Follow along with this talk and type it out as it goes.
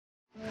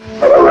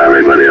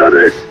everybody on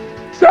this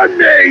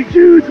Sunday,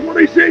 June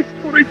 26,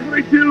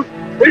 2022.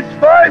 It's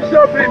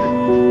 5-something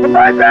from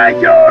my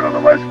backyard on the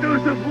west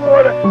coast of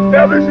Florida.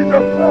 Now this is a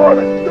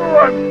Florida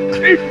storm.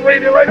 It's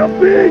raining like a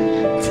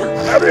bitch.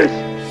 Now this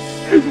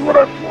is what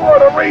a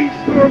Florida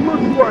rainstorm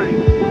looks like.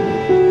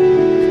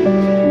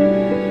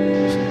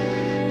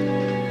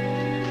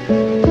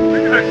 We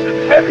got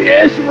some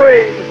heavy-ass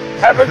rain.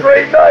 Have a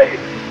great night.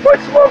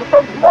 Much love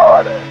from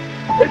Florida.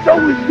 It's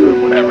always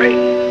good when it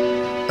rains.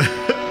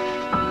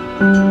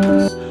 I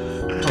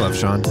love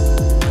Sean.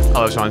 I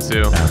love Sean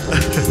too.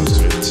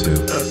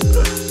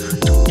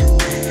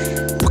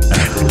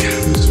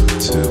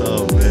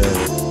 Oh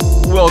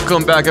man.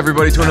 Welcome back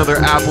everybody to another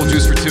Apple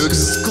Juice for Two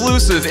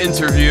exclusive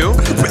interview.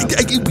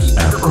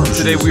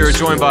 Today we are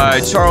joined by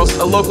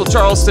a local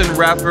Charleston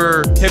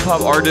rapper, hip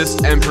hop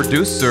artist, and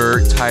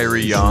producer,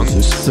 Tyrie Young.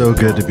 It's so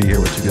good to be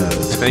here with you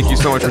guys. Thank you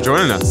so much for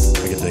joining us.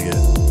 I can dig it.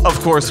 Of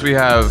course we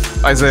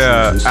have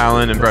Isaiah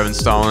Allen and Brevin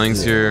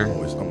Stallings here.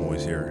 I'm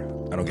always here.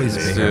 I don't Please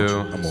get do.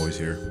 I'm always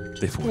here.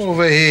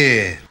 Over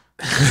here.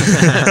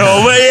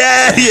 Over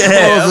here.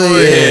 Over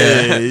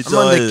here. I'm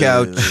on the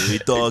couch. We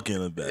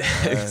talking about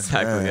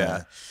Exactly,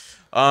 yeah.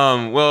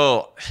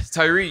 Well,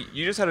 Tyrie,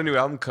 you just had a new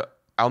album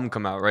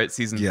come out, right?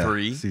 Season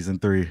 3. Season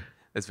 3.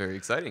 That's very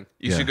exciting.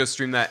 You should go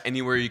stream that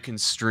anywhere you can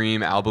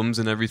stream albums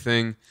and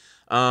everything.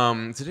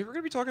 Today we're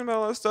gonna be talking about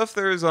a lot of stuff.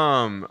 There's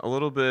a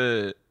little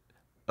bit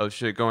of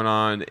shit going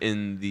on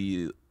in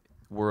the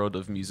world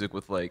of music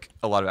with like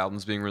a lot of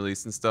albums being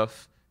released and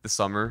stuff this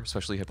summer,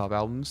 especially hip hop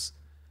albums.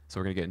 So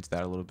we're gonna get into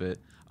that a little bit.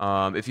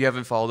 If you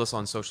haven't followed us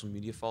on social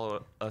media,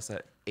 follow us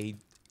at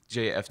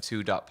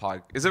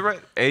AJF2.pod. Is it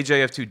right?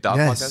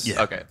 AJF2.podcast? Yes.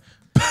 Okay.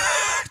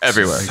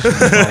 Everywhere.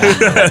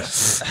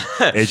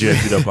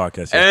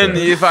 AJF2.podcast. And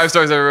the 5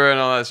 stars everywhere and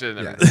all that shit.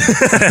 And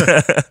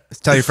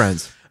Tell your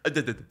friends.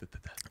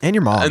 And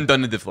your mom. And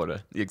done to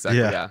Florida. Exactly.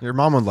 Yeah. Your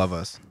mom would love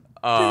us.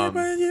 Well,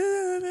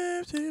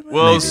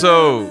 Maybe.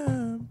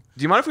 so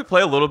do you mind if we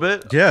play a little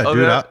bit? Yeah, of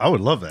dude, that? I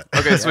would love that.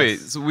 Okay, sweet.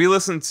 So we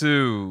listened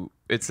to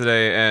it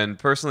today, and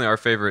personally, our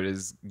favorite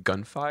is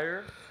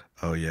Gunfire.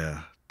 Oh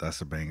yeah,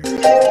 that's a banger.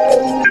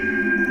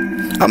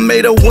 I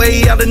made a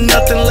way out of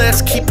nothing,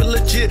 let's keep it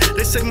legit.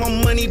 They say my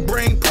money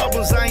bring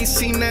problems, I ain't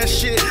seen that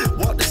shit.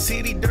 Walk the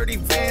city, dirty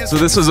vans. So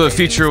this was a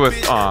feature with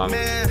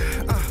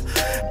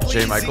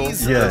J. Michael.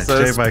 Yeah,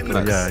 So J. Michael.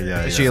 nice.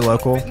 Yeah. Is she a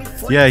local?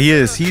 Yeah, he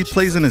is. He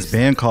plays in his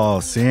band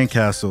called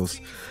Sandcastle,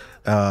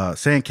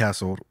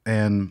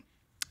 and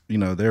you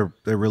know they're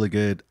really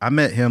good. I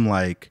met him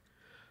like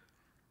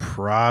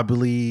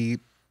probably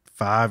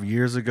 5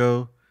 years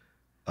ago.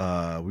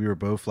 We were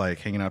both like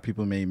hanging out.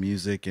 People made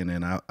music, and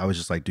then I was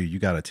just like, dude, you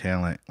got a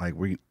talent. Like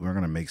we're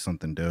gonna make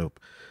something dope.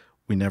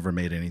 We never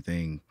made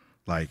anything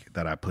like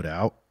that I put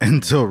out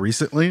until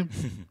recently,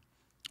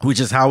 which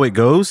is how it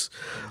goes.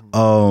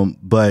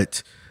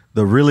 But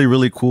the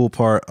really cool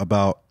part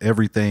about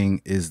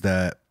everything is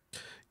that,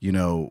 you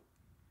know,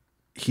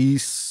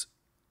 he's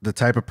the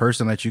type of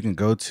person that you can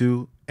go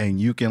to and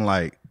you can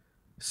like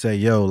say,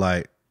 yo,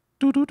 like,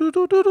 and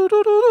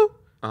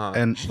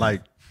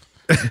like,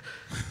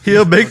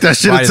 he'll make that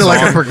shit into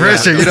like a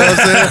progression, you know what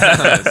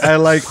I'm saying?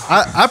 And like,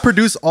 I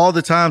produce all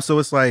the time. So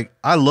it's like,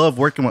 I love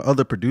working with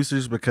other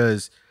producers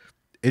because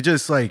it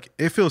just like,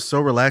 it feels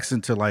so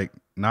relaxing to like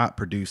not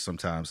produce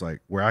sometimes,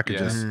 like where I could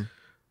just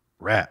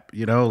rap,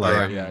 you know,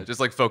 like just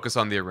like focus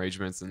on the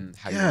arrangements and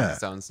how you make it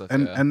sound and stuff.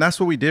 And that's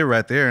what we did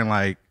right there. And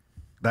like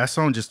that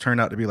song just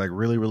turned out to be like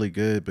really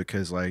good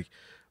because like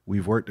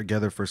we've worked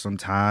together for some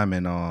time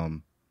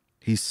and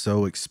he's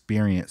so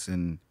experienced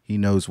and he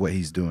knows what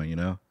he's doing, you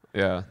know?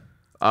 Yeah.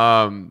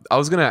 I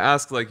was gonna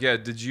ask, like,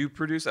 did you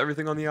produce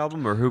everything on the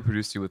album or who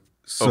produced you with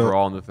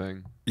overall on the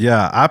thing?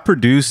 Yeah, I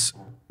produce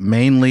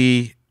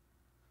mainly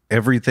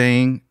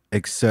everything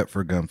except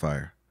for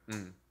Gunfire.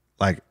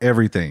 Like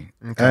everything.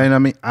 Okay. And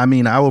I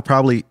mean, I will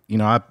probably, you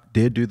know, I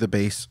did do the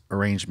bass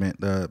arrangement,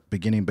 the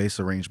beginning bass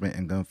arrangement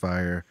in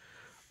Gunfire,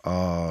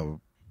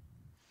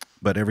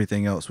 but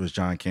everything else was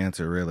John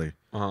Cantor, really.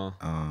 Well,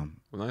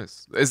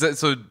 nice. Is that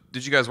so?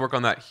 Did you guys work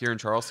on that here in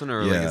Charleston,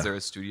 or like, is there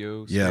a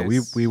studio space? Yeah,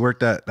 we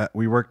worked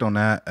on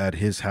that at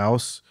his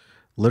house.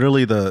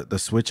 Literally, the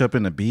switch up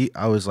in the beat,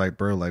 I was like,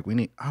 bro, like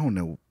I don't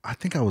know. I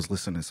think I was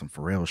listening to some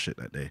Pharrell shit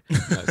that day.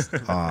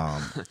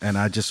 And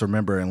I just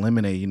remember in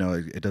Lemonade, you know,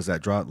 it does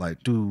that drop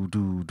like do,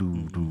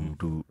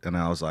 and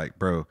I was like,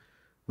 bro,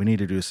 we need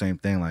to do the same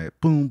thing, like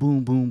boom,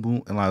 boom, boom,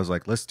 boom. And I was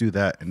like, let's do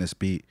that in this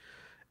beat.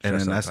 And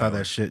then that's how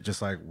that shit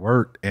just like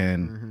worked,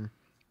 and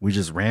we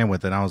just ran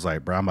with it. And I was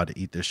like, bro, I'm about to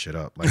eat this shit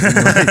up. Like,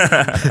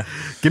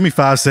 give me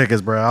 5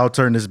 seconds, bro. I'll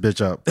turn this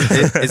bitch up.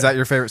 Is that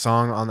your favorite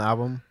song on the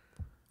album?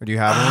 Or do you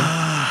have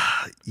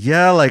one?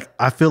 Yeah, like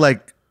I feel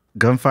like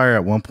Gunfire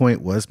at one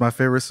point was my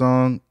favorite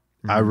song.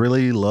 I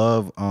really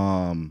love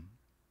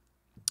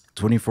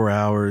 24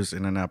 Hours,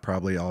 and then I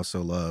probably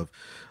also love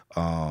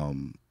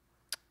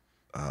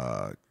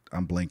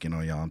I'm blanking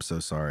on y'all. I'm so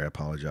sorry. I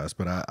apologize.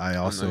 But I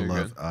also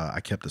love I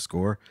Kept the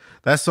Score.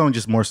 That song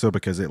just more so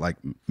because it like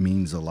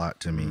means a lot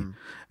to me.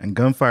 And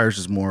Gunfire is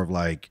just more of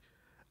like,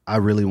 I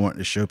really want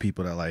to show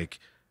people that like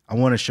I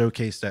want to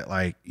showcase that,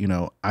 like, you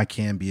know, I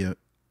can be a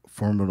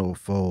formidable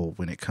foe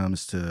when it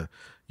comes to,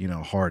 you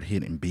know, hard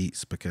hitting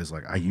beats, because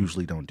like I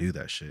usually don't do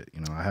that shit.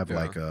 You know, I have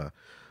like a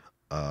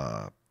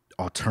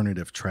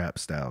alternative trap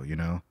style, you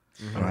know.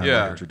 I don't have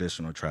like a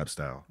traditional trap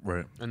style.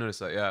 Right. I noticed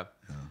that. Yeah.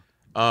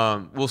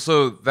 Well,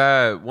 so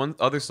that one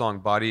other song,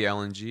 Body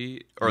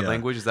LNG or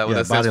Language, is that what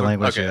that stands Body for?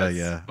 Language, Okay,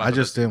 yeah. I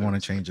just didn't want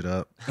to change it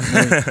up.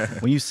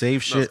 When you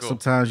save shit,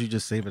 sometimes you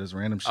just save it as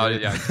random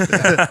shit. Yeah,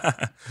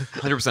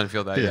 100%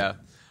 feel that. Yeah.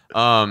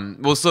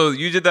 Well, so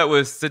you did that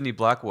with Sydney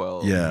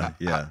Blackwell. Yeah.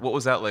 What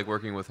was that like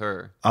working with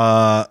her?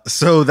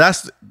 So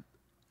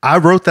I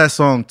wrote that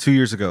song 2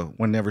 years ago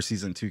whenever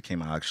season 2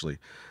 came out. Actually,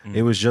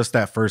 it was just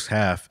that first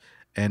half,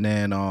 and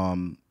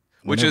then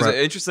which is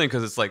interesting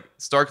because it's like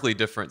starkly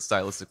different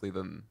stylistically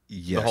than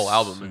the whole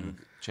album and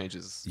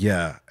changes.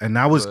 Yeah, and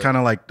that was kind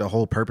of like the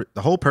whole purpose.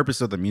 The whole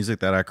purpose of the music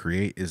that I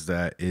create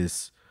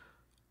is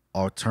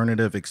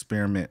alternative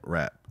experiment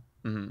rap,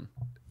 and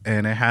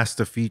it has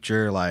to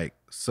feature like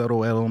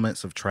subtle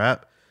elements of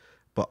trap,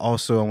 but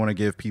also I want to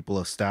give people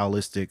a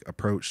stylistic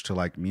approach to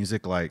like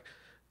music. Like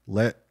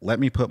let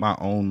me put my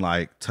own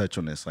like touch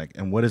on this. Like,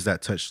 and what is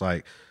that touch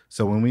like?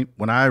 So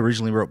when I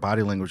originally wrote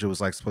Body Language, it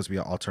was like supposed to be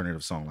an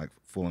alternative song, like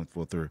full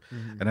through.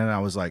 And then I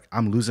was like,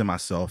 I'm losing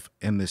myself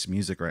in this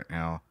music right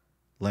now.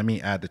 Let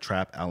me add the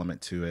trap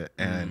element to it.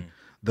 And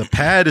the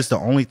pad is the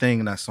only thing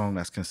in that song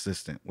that's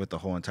consistent with the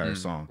whole entire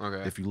song.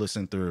 Okay. If you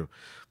listen through,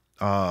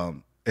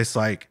 it's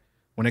like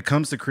when it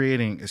comes to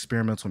creating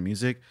experimental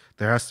music,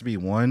 there has to be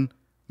one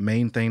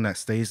main thing that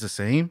stays the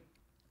same.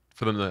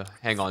 For them to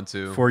hang on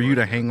to. For you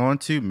to hang on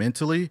to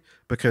mentally,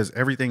 because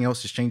everything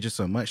else is changing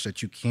so much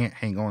that you can't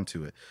hang on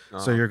to it.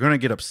 So you're going to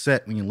get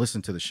upset when you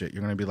listen to the shit.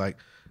 You're going to be like,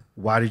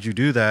 why did you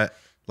do that?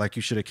 Like,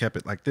 you should have kept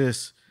it like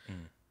this.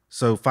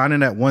 So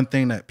finding that one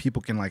thing that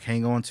people can like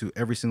hang on to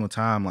every single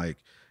time, like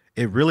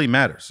it really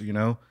matters, you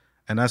know?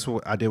 And that's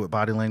what I did with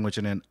Body Language.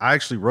 And then I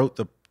actually wrote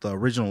the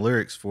original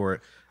lyrics for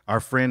it.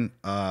 Our friend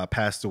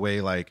passed away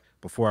like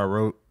before I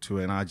wrote to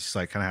it. And I just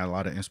like kind of had a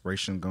lot of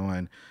inspiration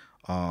going.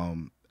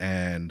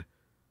 And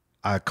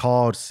I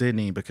called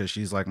Sydney because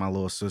she's like my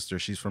little sister.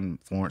 She's from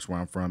Florence, where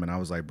I'm from, and I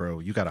was like, "Bro,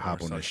 you got to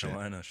hop on this shit."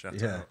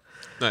 Yeah,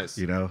 nice.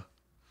 You know.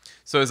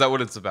 So is that what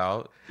it's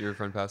about? Your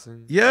friend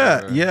passing?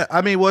 Yeah.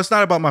 I mean, well, it's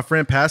not about my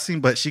friend passing,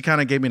 but she kind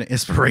of gave me the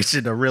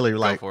inspiration to really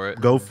like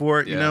go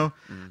for it. You know.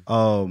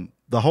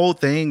 The whole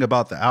thing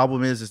about the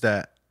album is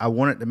that I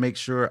wanted to make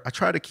sure I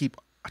try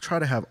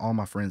to have all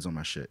my friends on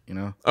my shit, you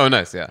know? Oh,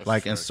 nice, yeah.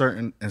 Like in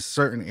certain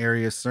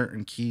areas,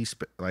 certain key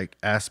like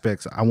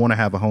aspects, I want to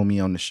have a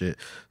homie on the shit.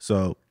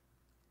 So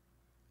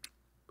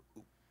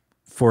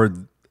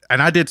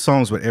and I did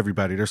songs with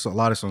everybody. There's a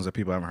lot of songs that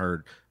people haven't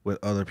heard with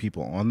other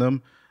people on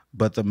them.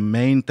 But the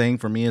main thing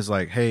for me is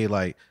like, hey,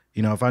 like,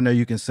 you know, if I know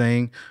you can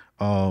sing,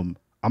 I'm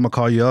gonna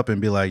call you up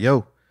and be like,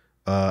 yo,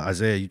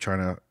 Isaiah, you trying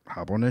to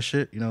hop on this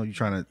shit? You know, you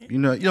trying to, you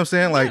know what I'm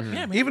saying? Like,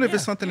 even if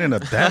it's something in the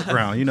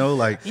background, you know,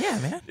 like,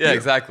 yeah,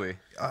 exactly.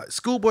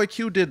 Schoolboy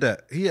Q did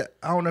that.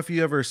 I don't know if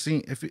you ever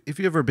seen, if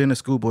you ever been to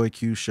Schoolboy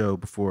Q show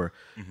before.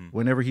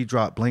 Whenever he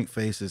dropped Blank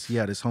Faces, he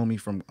had his homie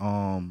from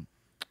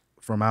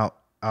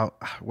out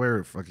where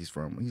the fuck he's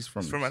from. I think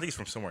he's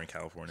from somewhere in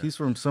California. He's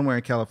from somewhere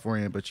in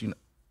California, but you know,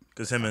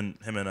 because him and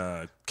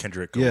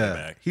Kendrick go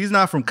back. He's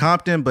not from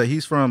Compton, but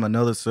he's from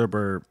another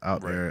suburb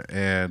out there,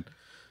 and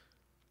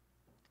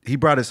he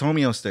brought his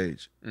homie on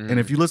stage. And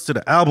if you listen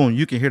to the album,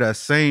 you can hear that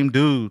same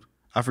dude.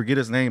 I forget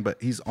his name, but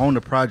he's on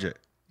the project.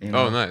 You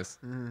know? Oh, nice.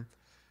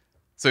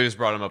 So he just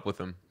brought him up with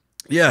him.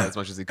 Yeah, as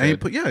much as he could.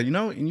 And you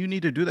know, and you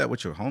need to do that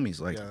with your homies.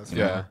 Like, you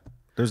know,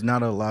 there's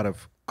not a lot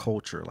of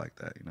culture like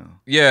that, you know.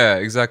 Yeah,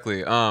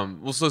 exactly.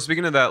 Well, so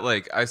speaking of that,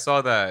 like I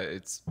saw that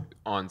it's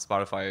on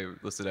Spotify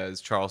listed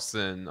as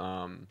Charleston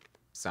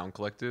Sound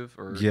Collective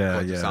or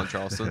Sound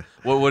Charleston.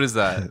 What is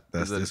that?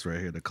 That's this right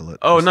here, the collective.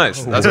 Oh,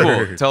 nice. That's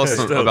cool. Tell us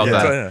about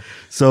that.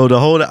 So the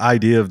whole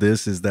idea of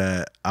this is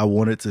that I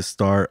wanted to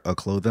start a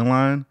clothing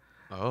line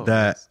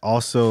that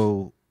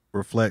also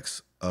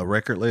reflects a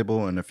record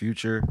label in the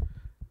future,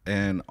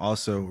 and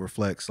also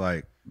reflects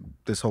like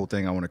this whole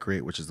thing I want to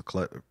create, which is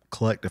the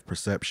collective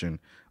perception,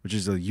 which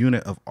is a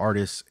unit of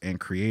artists and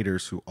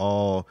creators who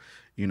all,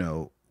 you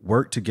know,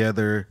 work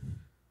together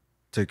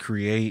to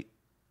create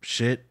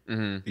shit.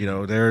 You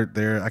know,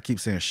 they're I keep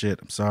saying shit,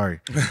 I'm sorry.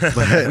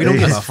 But we don't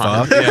give a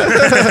fuck.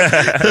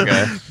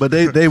 Okay. But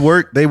they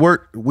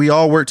work, we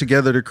all work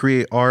together to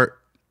create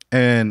art,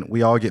 and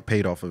we all get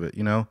paid off of it,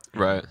 you know?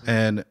 Right.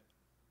 And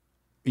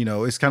you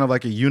know, it's kind of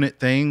like a unit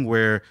thing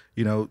where,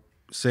 you know,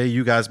 say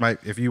you guys might,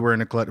 if you were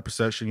in a collective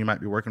perception, you might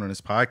be working on this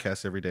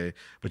podcast every day,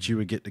 but you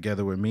would get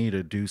together with me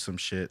to do some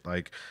shit,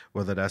 like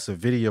whether that's a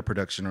video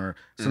production or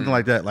something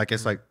like that. Like,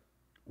 it's like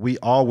we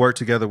all work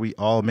together, we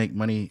all make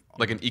money,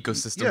 like an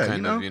ecosystem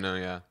kind of, you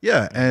know.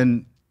 Yeah,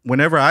 and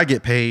whenever I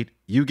get paid,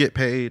 you get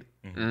paid,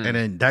 and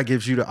then that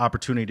gives you the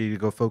opportunity to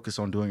go focus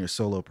on doing your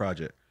solo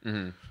project,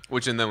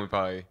 which and then we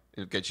probably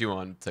get you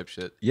on type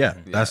shit. Yeah,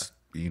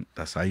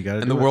 that's how you got to do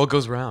it. And the world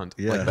goes round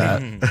Yeah. like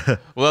that.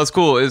 Well, that's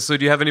cool. So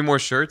do you have any more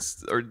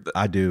shirts? Or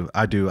I do.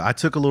 I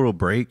took a little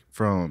break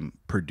from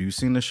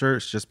producing the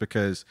shirts just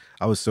because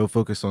I was so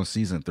focused on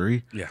season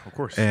 3. Yeah, of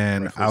course.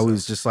 And Rightfully I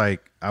was so. just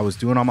like, I was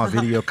doing all my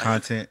video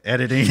content,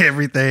 editing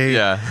everything.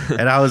 Yeah.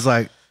 And I was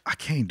like, I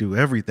can't do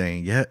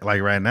everything yet.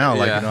 Like right now,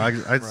 like, Yeah. you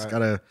know, I just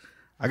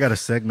gotta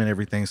segment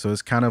everything. So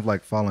it's kind of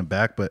like falling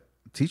back, but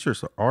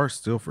t-shirts are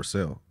still for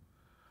sale.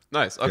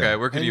 Nice. Okay. Yeah.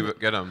 Where can you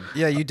get them?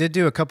 Yeah, you did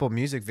do a couple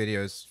music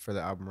videos for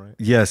the album, right?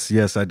 Yes,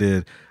 I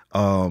did.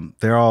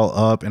 They're all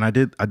up, and I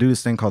do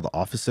this thing called the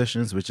office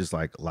sessions, which is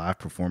like live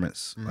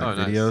performance like Oh,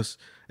 nice. videos.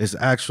 It's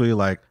actually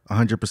like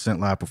 100%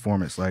 live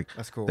performance. Like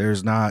That's cool.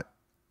 that's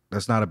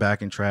not a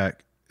backing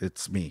track.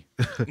 It's me.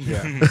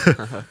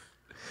 Yeah.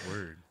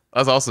 Word.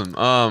 That's awesome.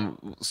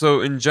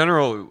 So in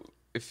general,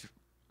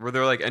 were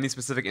there like any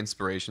specific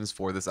inspirations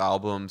for this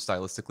album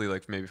stylistically,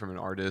 like maybe from an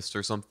artist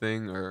or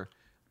something, or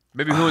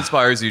maybe who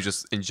inspires you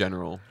just in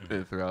general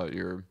throughout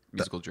your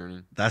musical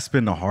journey? That's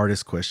been the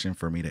hardest question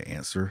for me to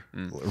answer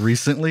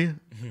recently.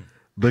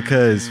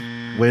 Because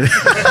when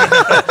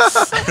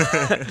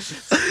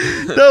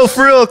no,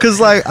 for real, because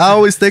like I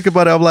always think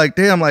about it, I'm like,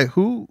 damn, like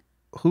who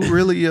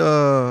really you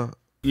know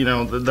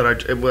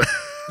that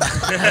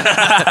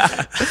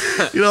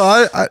you know,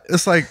 I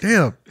it's like,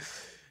 damn,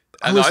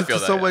 I listen feel to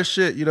that, so yeah. much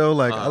shit, you know,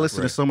 like I listen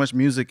right. to so much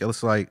music.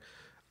 It's like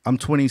I'm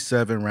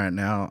 27 right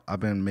now. I've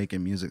been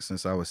making music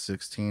since I was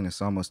 16.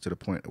 It's almost to the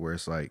point where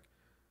it's like,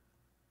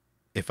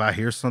 if I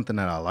hear something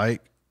that I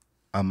like,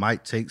 I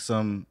might take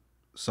some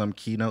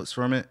keynotes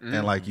from it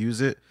and like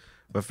use it.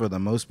 But for the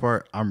most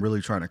part, I'm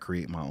really trying to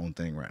create my own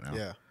thing right now.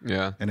 Yeah.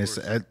 Yeah. And it's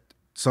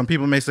some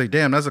people may say,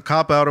 "Damn, that's a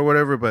cop out" or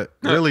whatever, but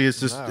really, it's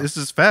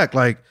just fact.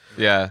 Like,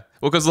 Yeah.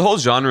 Well, because the whole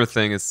genre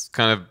thing is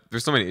kind of,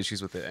 there's so many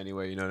issues with it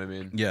anyway. You know what I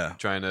mean? Yeah.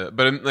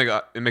 But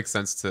it makes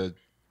sense to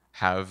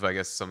have, I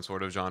guess, some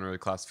sort of genre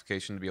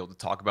classification to be able to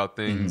talk about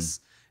things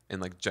in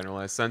like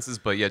generalized senses.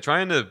 But yeah,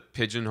 trying to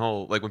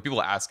pigeonhole, like when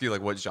people ask you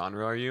like, what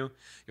genre are you?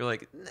 You're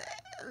like, nah,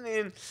 I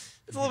mean,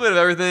 it's a little bit of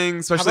everything, How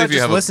especially about if you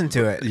just have listen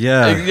to it?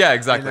 yeah, Yeah, You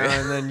exactly. know,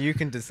 and then you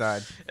can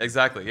decide.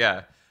 Exactly,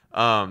 yeah.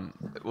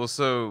 Well,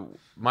 so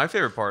my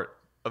favorite part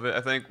of it,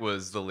 I think,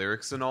 was the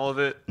lyrics and all of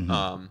it.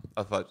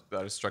 I thought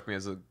that struck me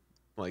as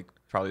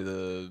probably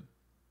the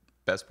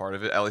best part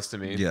of it, at least to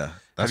me. yeah.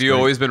 Have you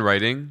always been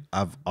writing?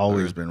 I've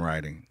always been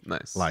writing,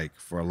 Nice. like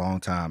for a long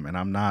time, and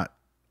I'm not.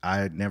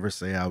 I'd never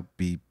say I'll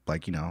be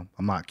like, you know,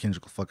 I'm not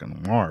Kendrick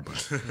fucking Lamar,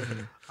 but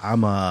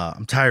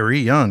I'm Tyrie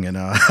Young, and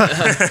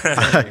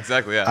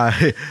Exactly,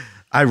 yeah.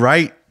 I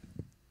write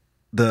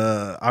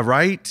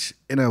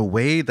in a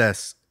way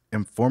that's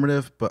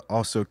informative but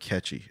also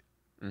catchy.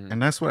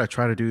 And that's what I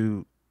try to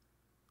do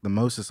the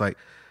most. Is like,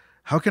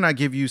 how can I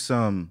give you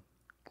a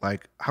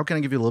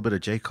little bit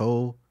of J.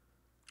 Cole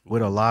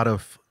with a lot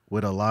of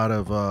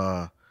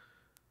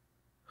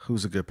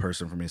who's a good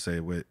person for me to say,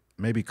 with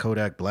maybe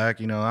Kodak Black,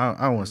 you know, I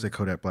don't want to say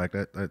Kodak Black,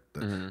 that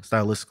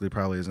stylistically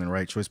probably isn't the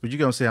right choice, but you're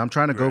gonna say I'm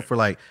trying to go for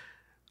like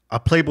a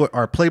Playboy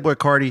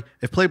Cardi.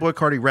 If Playboy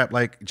Cardi rapped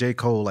like J.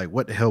 Cole, like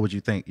what the hell would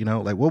you think? You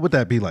know, like what would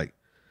that be like?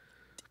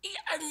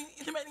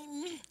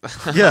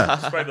 Yeah,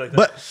 Probably like that.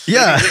 but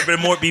yeah,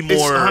 But be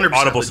more 100%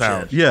 audible legit.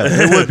 sound. yeah,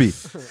 it would be.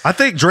 I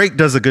think Drake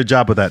does a good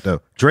job of that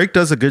though. Drake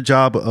does a good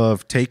job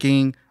of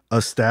taking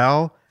a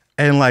style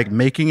and like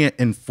making it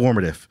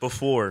informative.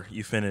 Before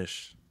you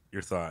finish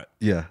your thought,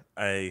 Yeah.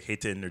 I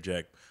hate to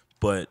interject,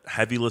 but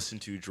have you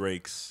listened to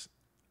Drake's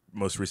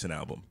most recent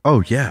album?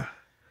 Oh yeah.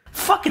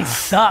 Fucking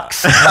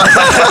sucks.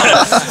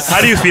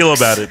 How do you feel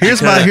about it?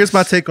 Here's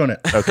my take on it.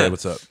 Okay,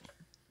 what's up?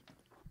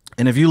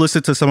 And if you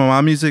listen to some of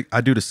my music,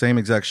 I do the same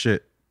exact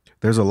shit.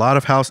 There's a lot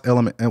of house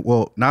element, and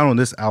well, not on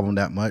this album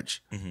that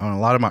much. On a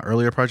lot of my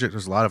earlier projects,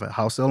 there's a lot of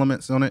house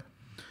elements on it.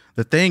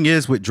 The thing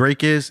is with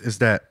Drake is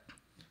that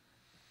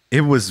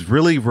it was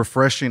really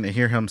refreshing to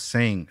hear him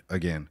sing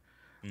again,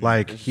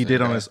 like he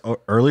did on his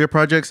earlier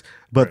projects.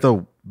 But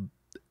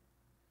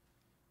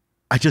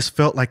I just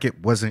felt like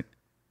it wasn't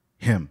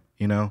him.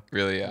 You know,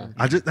 Really, yeah.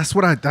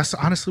 that's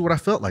honestly what I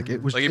felt like.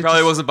 It was Like he it probably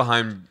just- wasn't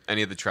behind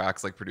any of the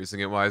tracks, like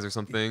producing it wise or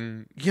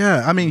something.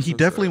 Yeah, I mean, he That's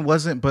definitely right.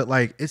 wasn't, but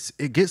like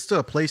it gets to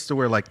a place to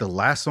where like the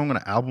last song on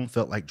the album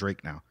felt like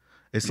Drake now.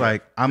 It's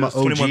like I'm an It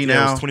was OG 21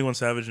 now. it was 21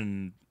 Savage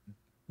and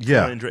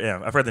Yeah,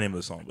 yeah, I've heard the name of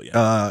the song, but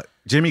yeah,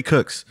 Jimmy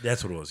Cooks.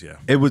 that's what it was. Yeah,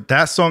 It was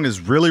that song is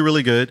really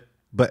really good,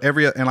 but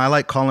and I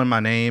like Calling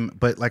My Name,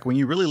 but like when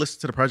you really listen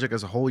to the project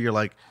as a whole, you're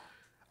like,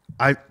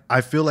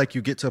 I feel like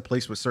you get to a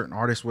place with certain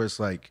artists where it's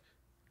like,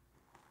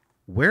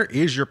 where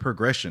is your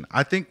progression?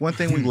 I think one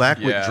thing we lack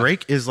with Yeah.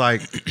 Drake is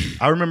like,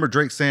 I remember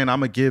Drake saying, I'm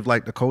gonna give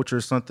like the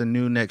culture something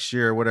new next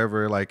year or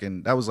whatever. Like,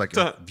 and that was like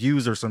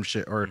Views or some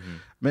shit, or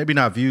maybe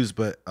not Views,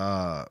 but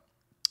the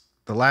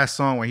last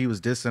song where he was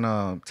dissing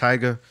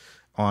Tyga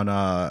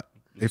on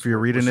If You're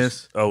Reading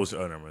This. no, I was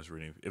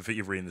reading. If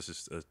you're reading this,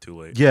 is too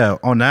late. Yeah,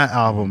 on that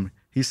album,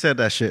 he said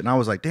that shit. And I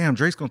was like, damn,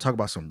 Drake's gonna talk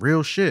about some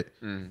real shit.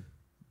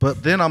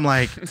 But then I'm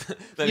like, Then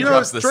you he know,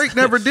 drops this. Drake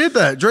never did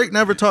that. Drake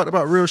never talked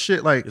about real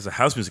shit. Like, It's a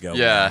house music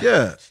album.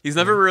 yeah. He's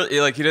never really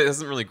like he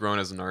hasn't really grown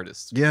as an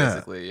artist. Yeah.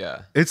 Basically,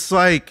 yeah. It's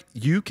like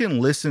you can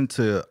listen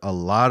to a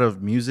lot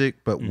of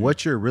music, but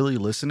what you're really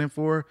listening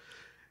for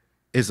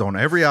is on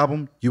every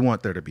album. You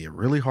want there to be a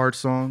really hard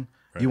song.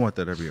 You want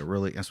there to be a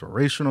really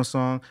inspirational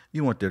song.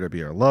 You want there to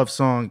be a love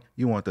song.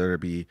 You want there to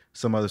be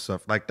some other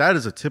stuff. Like that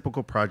is a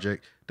typical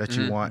project that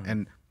you want.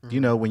 And you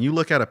know, when you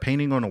look at a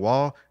painting on the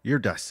wall, you're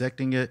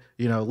dissecting it.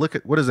 You know, look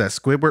at what is that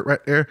Squidward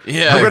right there?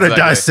 Yeah, I'm gonna exactly.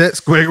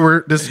 dissect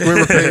Squidward, this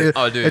Squidward painting,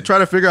 Oh, dude. and try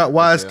to figure out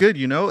why it's good.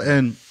 You know,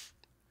 and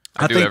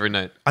I do think every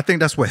night. I think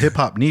that's what hip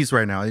hop needs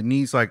right now. It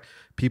needs like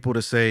people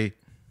to say,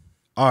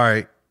 "All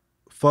right,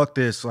 fuck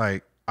this."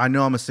 Like, I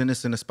know I'm gonna send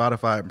this into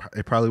Spotify.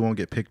 It probably won't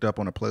get picked up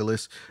on a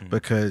playlist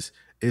because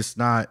it's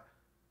not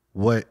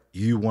what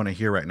you want to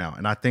hear right now.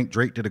 And I think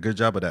Drake did a good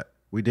job of that.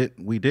 We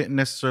didn't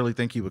necessarily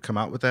think he would come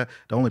out with that.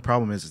 The only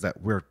problem is that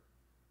we're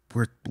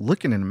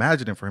looking and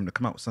imagining for him to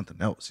come out with something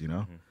else. You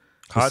know.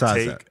 Hot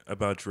Besides take that.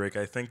 about Drake.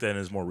 I think that in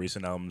his more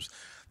recent albums,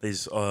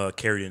 he's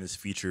carried in his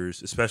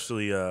features,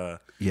 especially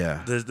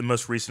Yeah. the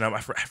most recent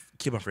album. I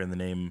keep on forgetting the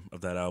name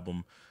of that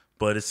album,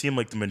 but it seemed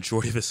like the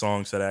majority of his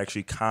songs that I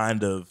actually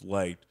kind of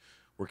liked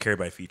were carried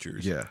by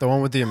features. Yeah. The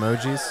one with the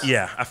emojis.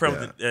 Yeah, I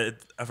forgot.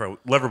 I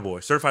forgot.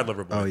 Loverboy, certified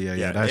Loverboy. Oh,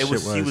 yeah. That It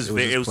was. shit He was- was. it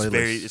was It was his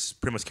very. playlist. It's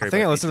pretty much I carried.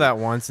 think by I listened to features.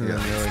 that once and then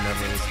really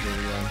never listened to it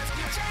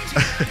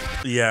again.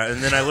 Yeah,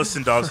 and then I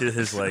listened to obviously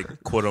his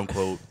like quote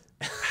unquote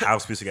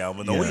house music album.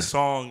 And the only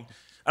song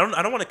I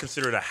don't want to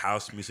consider it a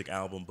house music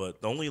album,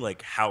 but the only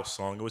like house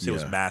song I would say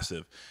was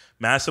Massive.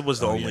 Massive was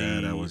the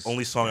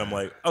only song I'm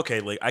like, okay,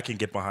 like I can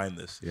get behind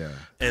this. Yeah.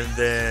 And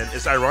then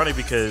it's ironic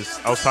because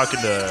I was talking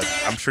to,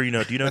 I'm sure you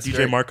know, do you know That's DJ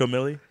great. Marco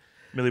Millie?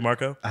 Millie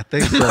Marco? I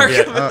think so.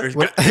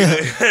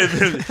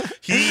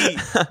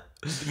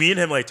 Me and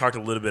him like talked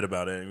a little bit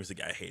about it, and he was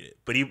like, I hate it.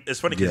 But it's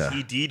funny because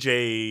Yeah. he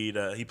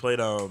DJ'd, he played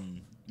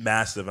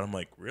Massive, and I'm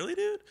like, really,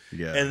 dude?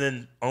 Yeah. And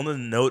then on the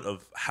note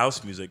of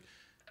house music,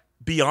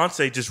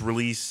 Beyonce just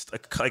released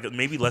like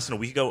maybe less than a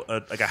week ago,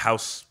 like a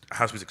house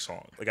music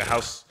song, like a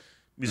house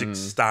music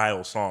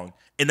style song,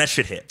 and that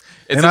shit hit.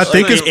 And I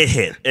think it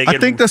hit. I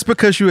think that's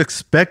because you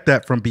expect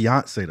that from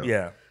Beyonce, though.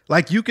 Yeah.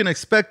 Like you can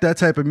expect that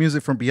type of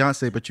music from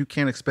Beyonce, but you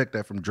can't expect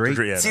that from Drake.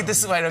 Yeah, See, no. this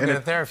is why I don't go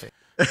to therapy.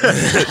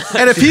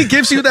 And if he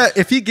gives you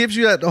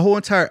that, the whole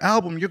entire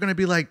album, you're gonna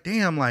be like,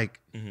 damn, like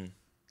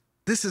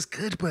this is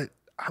good, but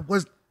I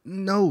was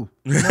no.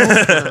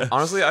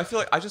 Honestly, I feel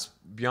like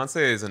Beyonce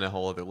is in a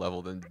whole other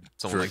level than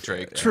someone like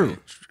Drake. True.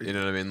 You know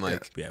what I mean?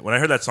 Like, Yeah, when I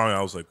heard that song,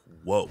 I was like,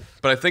 whoa.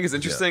 but I think it's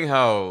interesting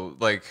how,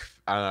 like,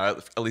 I don't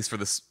know, at least for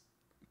this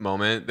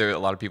moment, a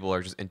lot of people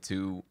are just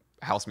into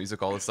house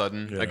music all of a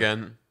sudden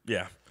again.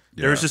 Yeah.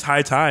 There was just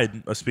high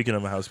tide, speaking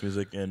of house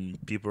music, and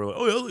people are like,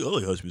 oh, I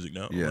like house music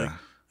now. I'm Yeah. like,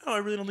 oh, I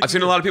really don't think I've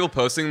seen a lot of people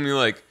posting and be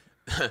like,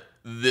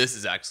 this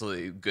is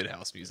actually good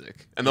house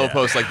music. And they'll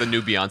post like the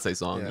new Beyonce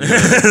song.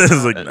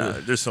 It's like, nah,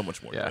 there's so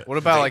much more. Yeah. To it. What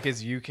about like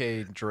his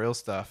UK drill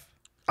stuff?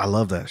 I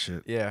love that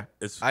shit. Yeah,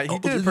 It's- he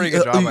did a pretty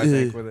good job, I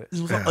think, with it.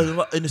 That's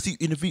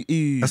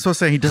what I'm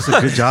saying. He does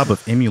a good job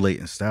of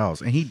emulating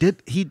styles, and he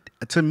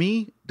to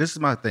me, this is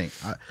my thing.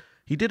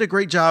 He did a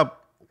great job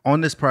on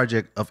this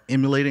project of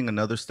emulating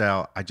another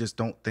style. I just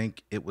don't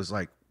think it was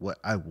like what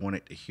I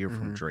wanted to hear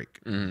from Drake.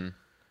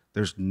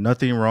 There's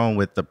nothing wrong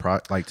with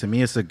the like. To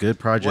me, it's a good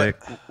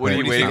project. What are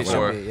you but waiting it's It not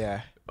for? should be,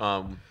 yeah.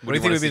 What What do you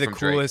think would be the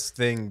coolest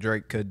thing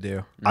Drake could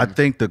do? I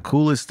think the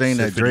coolest thing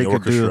that Symphony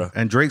Drake could do, orchestra.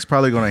 and Drake's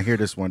probably gonna hear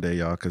this one day,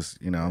 y'all, because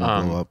you know I'm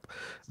gonna blow up.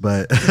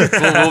 But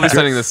We'll be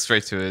sending this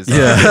straight to his.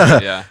 Yeah.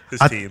 Yeah. His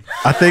team.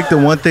 I think the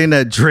one thing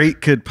that Drake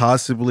could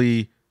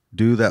possibly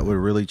do that would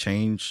really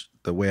change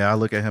the way I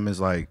look at him is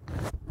like,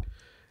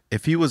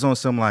 if he was on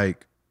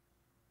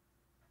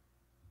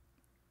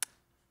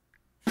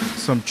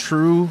some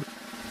true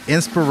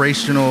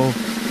inspirational,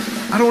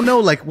 I don't know,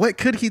 like what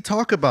could he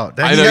talk about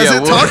that he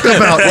hasn't talked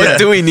about What yet?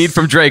 do we need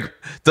from Drake?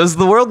 Does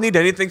the world need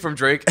anything from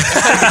Drake?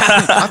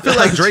 I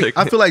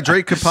feel like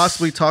Drake could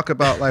possibly talk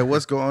about like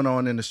what's going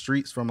on in the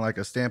streets from like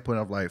a standpoint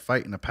of like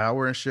fighting the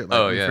power and shit. Like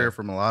Oh, we yeah. hear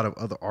from a lot of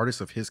other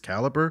artists of his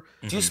caliber.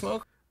 Do you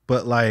smoke?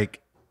 But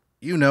like,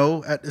 you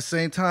know, at the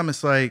same time,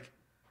 it's like,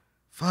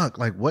 fuck,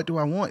 like what do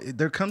I want?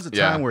 There comes a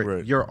Yeah, time where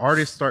right. your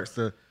artist starts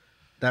to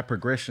that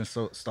progression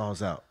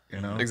stalls out, you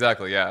know?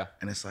 Exactly. Yeah.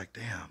 And it's like,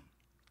 damn,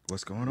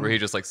 what's going on? Where he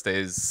just like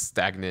stays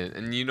stagnant,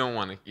 and you don't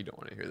want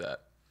to hear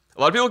that.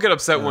 A lot of people get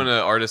upset when an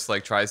artist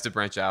like tries to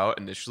branch out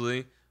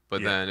initially,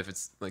 but then if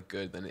it's like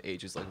good, then it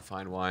ages like a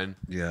fine wine.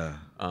 Yeah.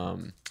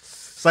 Um,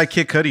 It's like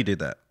Kid Cudi did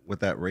that with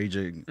that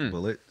Raging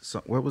Bullet.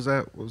 So, what was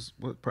that?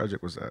 What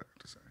project was that?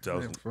 That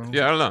was-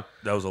 yeah, I don't know.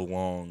 That was a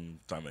long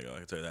time ago. I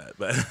can tell you that.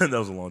 But that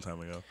was a long time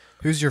ago.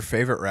 Who's your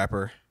favorite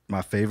rapper?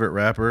 My favorite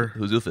rapper.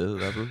 Who's your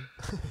favorite rapper?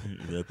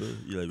 Rapper?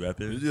 You like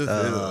rapping?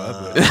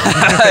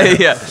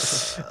 Yeah.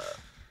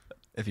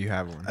 If you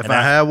have one. If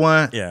I had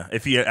one, Yeah.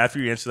 After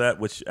you answer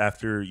that,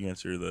 after you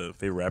answer the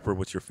favorite rapper,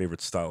 what's your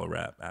favorite style of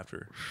rap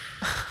after?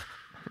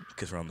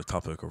 Because we're on the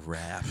topic of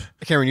rap.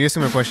 Cameron, you asked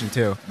me a question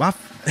too. My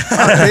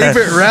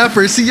favorite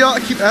rapper. See, y'all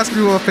keep asking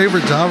me what my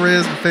favorite genre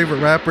is. My favorite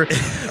rapper.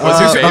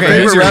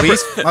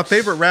 My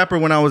favorite rapper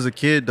when I was a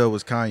kid though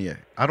was Kanye.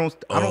 I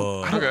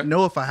don't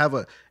know if I have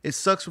a. It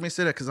sucks for me to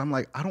say that because I'm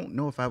like I don't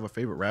know if I have a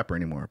favorite rapper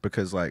anymore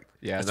because like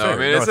I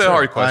mean it's a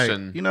hard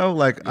question.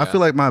 Like, I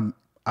feel like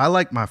I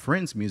like my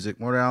friends' music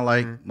more than I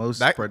like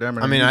most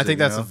predominant. I mean, music, I think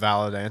that's a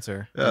valid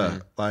answer. Yeah,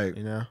 like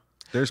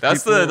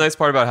that's the nice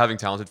part about having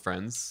talented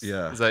friends.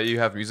 Yeah, is that you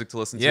have music to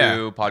listen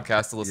to,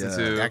 podcasts to listen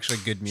to, actually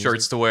good music,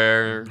 shirts to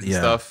wear,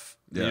 stuff.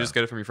 You just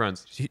get it from your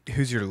friends.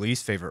 Who's your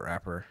least favorite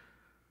rapper?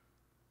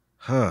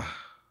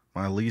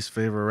 My least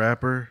favorite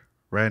rapper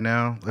right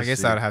now. I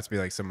guess that would have to be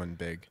like someone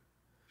big.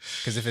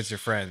 Because if it's your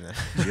friend, then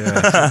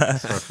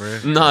it's my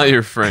friend. Not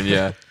your friend.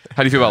 Yeah.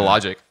 How do you feel about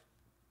Logic?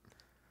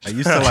 I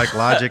used to like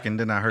Logic, and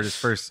then I heard his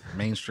first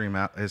mainstream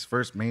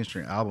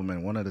album,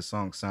 and one of the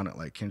songs sounded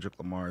like Kendrick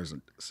Lamar's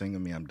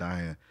 "Singing Me I'm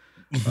Dying"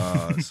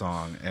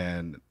 song,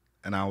 and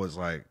I was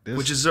like,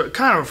 which is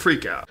kind of a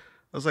freak out.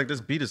 I was like,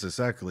 this beat is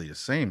exactly the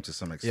same to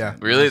some extent.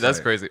 Yeah, really, that's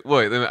crazy.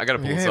 Wait, I gotta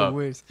pull this up.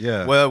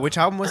 Yeah. Well, which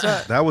album was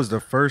that? That was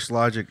the first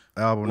Logic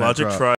album. Logic tried